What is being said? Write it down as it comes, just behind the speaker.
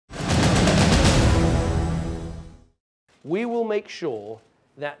we will make sure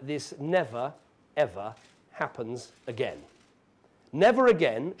that this never, ever happens again. Never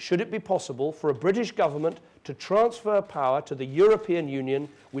again should it be possible for a British government to transfer power to the European Union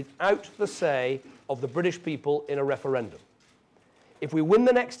without the say of the British people in a referendum. If we win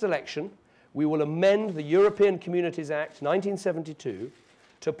the next election, we will amend the European Communities Act 1972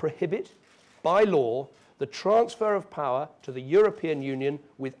 to prohibit, by law, the transfer of power to the European Union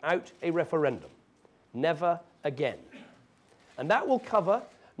without a referendum. Never again. And that will cover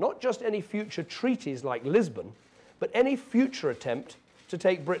not just any future treaties like Lisbon, but any future attempt to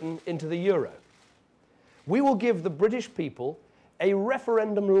take Britain into the euro. We will give the British people a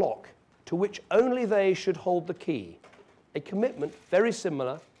referendum lock to which only they should hold the key, a commitment very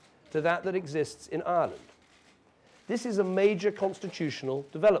similar to that exists in Ireland. This is a major constitutional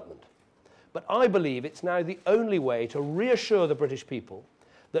development, but I believe it's now the only way to reassure the British people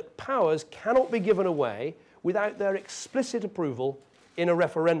that powers cannot be given away without their explicit approval in a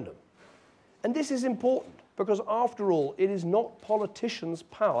referendum. And this is important because, after all, it is not politicians'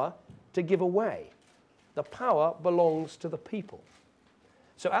 power to give away. The power belongs to the people.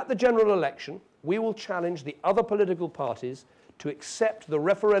 So at the general election, we will challenge the other political parties to accept the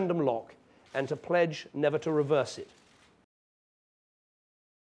referendum lock and to pledge never to reverse it.